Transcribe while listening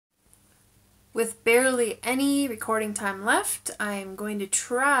With barely any recording time left, I'm going to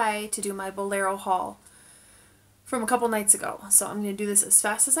try to do my Bolero haul from a couple nights ago. So I'm going to do this as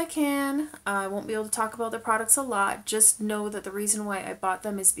fast as I can. I won't be able to talk about the products a lot. Just know that the reason why I bought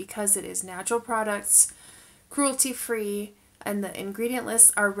them is because it is natural products, cruelty-free, and the ingredient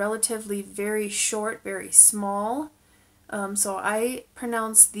lists are relatively very short, very small. So I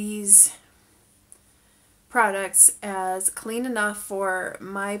pronounce these products as clean enough for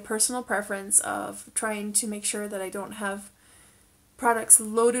my personal preference of trying to make sure that I don't have products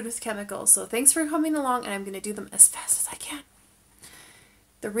loaded with chemicals. So thanks for coming along, and I'm going to do them as fast as I can.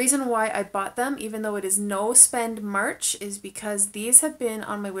 The reason why I bought them, even though it is no spend March, is because these have been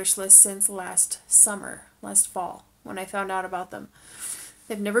on my wish list since last fall, when I found out about them.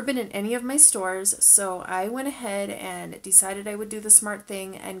 They've never been in any of my stores, so I went ahead and decided I would do the smart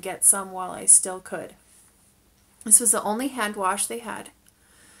thing and get some while I still could. This was the only hand wash they had.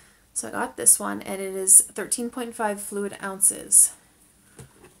 So I got this one, and it is 13.5 fluid ounces.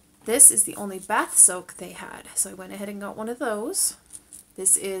 This is the only bath soak they had, so I went ahead and got one of those.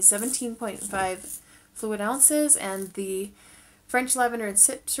 This is 17.5 fluid ounces, and the French lavender and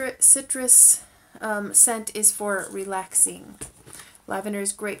citrus scent is for relaxing. Lavender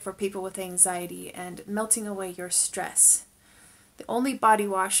is great for people with anxiety and melting away your stress. The only body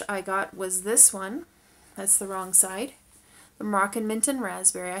wash I got was this one. That's the wrong side. The Moroccan Mint and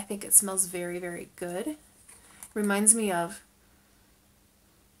Raspberry. I think it smells very, very good. Reminds me of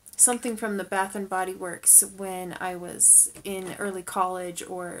something from the Bath and Body Works when I was in early college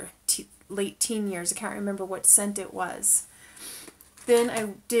or late teen years. I can't remember what scent it was. Then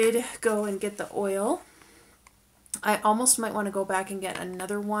I did go and get the oil. I almost might want to go back and get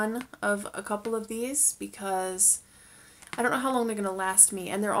another one of a couple of these because I don't know how long they're going to last me,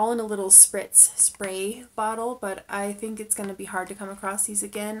 and they're all in a little spritz spray bottle, but I think it's going to be hard to come across these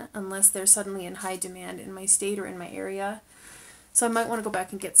again unless they're suddenly in high demand in my state or in my area. So I might want to go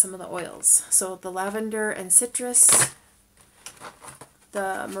back and get some of the oils. So the lavender and citrus,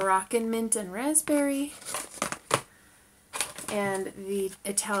 the Moroccan mint and raspberry, and the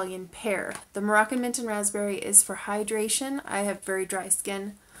Italian pear. The Moroccan mint and raspberry is for hydration. I have very dry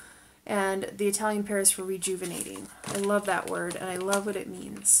skin. And the Italian pear is for rejuvenating. I love that word, and I love what it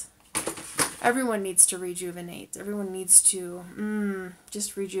means. Everyone needs to rejuvenate. Everyone needs to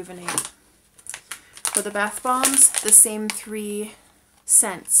just rejuvenate. For the bath bombs, the same 3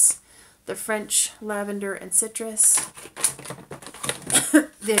 scents. The French lavender and citrus,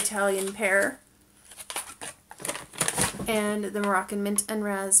 the Italian pear, and the Moroccan mint and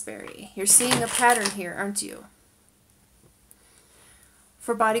raspberry. You're seeing a pattern here, aren't you?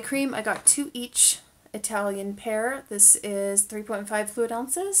 For body cream, I got 2 each. Italian pear, this is 3.5 fluid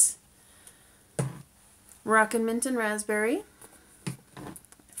ounces. Moroccan mint and raspberry.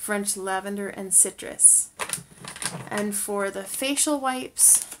 French lavender and citrus. And for the facial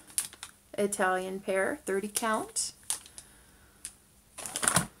wipes, Italian pear, 30 count.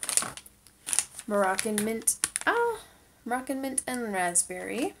 Moroccan mint and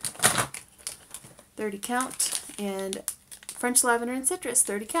raspberry, 30 count. And French lavender and citrus,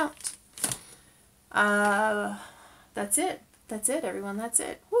 30 count. That's it. That's it, everyone. That's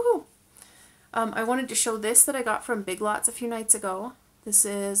it. Woohoo! I wanted to show this that I got from Big Lots a few nights ago. This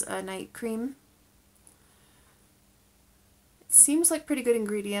is a night cream. It seems like pretty good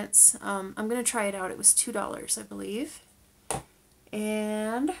ingredients. I'm going to try it out. It was $2, I believe.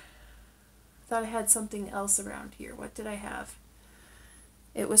 And I thought I had something else around here. What did I have?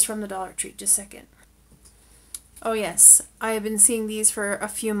 It was from the Dollar Tree. Just a second. Oh yes, I have been seeing these for a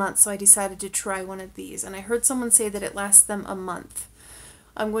few months, so I decided to try one of these. And I heard someone say that it lasts them a month.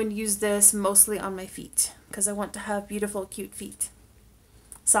 I'm going to use this mostly on my feet because I want to have beautiful, cute feet.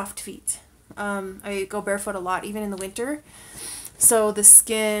 Soft feet. I go barefoot a lot, even in the winter. So the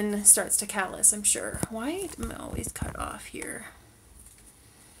skin starts to callus, I'm sure. Why am I always cut off here?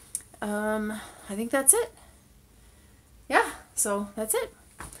 I think that's it. Yeah, so that's it.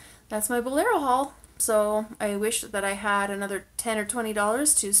 That's my Bolero haul. So I wish that I had another $10 or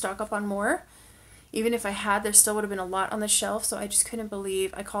 $20 to stock up on more. Even if I had, there still would have been a lot on the shelf, so I just couldn't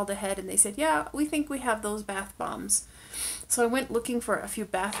believe. I called ahead and they said, yeah, we think we have those bath bombs. So I went looking for a few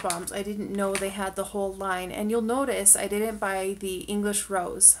bath bombs. I didn't know they had the whole line. And you'll notice I didn't buy the English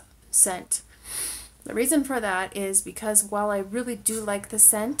Rose scent. The reason for that is because while I really do like the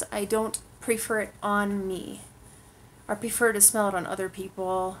scent, I don't prefer it on me. I prefer to smell it on other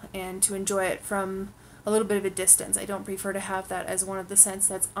people and to enjoy it from a little bit of a distance. I don't prefer to have that as one of the scents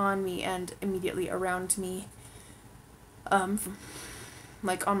that's on me and immediately around me,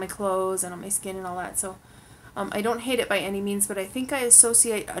 like on my clothes and on my skin and all that. So I don't hate it by any means, but I think I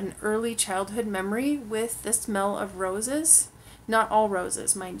associate an early childhood memory with the smell of roses. Not all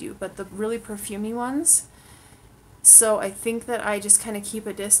roses, mind you, but the really perfumey ones. So I think that I just kind of keep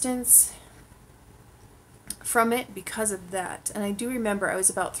a distance from it because of that. And I do remember I was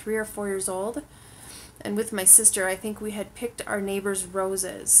about 3 or 4 years old, and with my sister, I think we had picked our neighbor's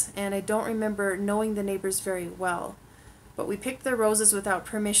roses, and I don't remember knowing the neighbors very well. But we picked the roses without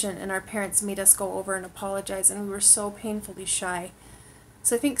permission, and our parents made us go over and apologize, and we were so painfully shy.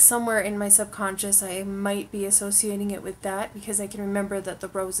 So I think somewhere in my subconscious I might be associating it with that, because I can remember that the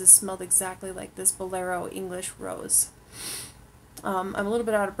roses smelled exactly like this Bolero English rose. I'm a little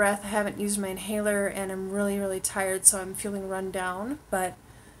bit out of breath. I haven't used my inhaler, and I'm really, really tired, so I'm feeling run down. But,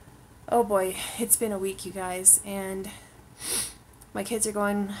 oh boy, it's been a week, you guys, and my kids are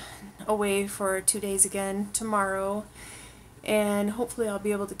going away for 2 days again tomorrow. And hopefully I'll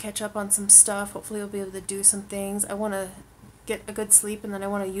be able to catch up on some stuff. Hopefully I'll be able to do some things. I want to get a good sleep, and then I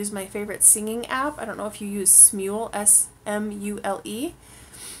want to use my favorite singing app. I don't know if you use Smule, S-M-U-L-E.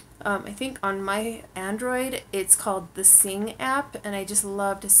 I think on my Android it's called the Sing app, and I just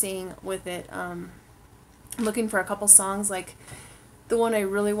love to sing with it. I'm looking for a couple songs. Like the one I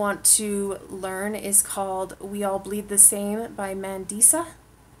really want to learn is called We All Bleed the Same by Mandisa.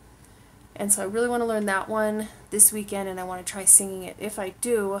 And so I really want to learn that one this weekend, and I want to try singing it. If I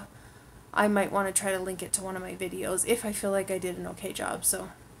do, I might want to try to link it to one of my videos if I feel like I did an okay job. So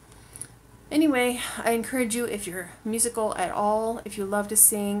anyway, I encourage you, if you're musical at all, if you love to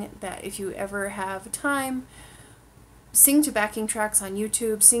sing, that if you ever have time, sing to backing tracks on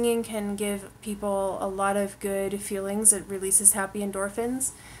YouTube. Singing can give people a lot of good feelings. It releases happy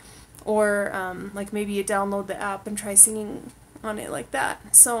endorphins. Or like maybe you download the app and try singing on it like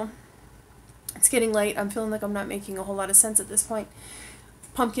that. So it's getting late. I'm feeling like I'm not making a whole lot of sense at this point.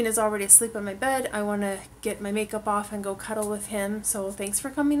 Pumpkin is already asleep on my bed. I want to get my makeup off and go cuddle with him. So thanks for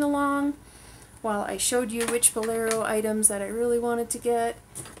coming along while I showed you which Bolero items that I really wanted to get.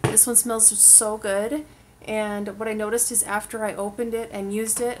 This one smells so good. And what I noticed is after I opened it and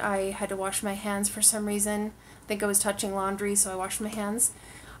used it, I had to wash my hands for some reason. I think I was touching laundry, so I washed my hands.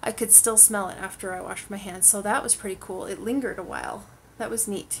 I could still smell it after I washed my hands, so that was pretty cool. It lingered a while. That was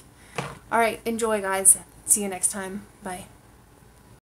neat. Alright, enjoy guys. See you next time. Bye.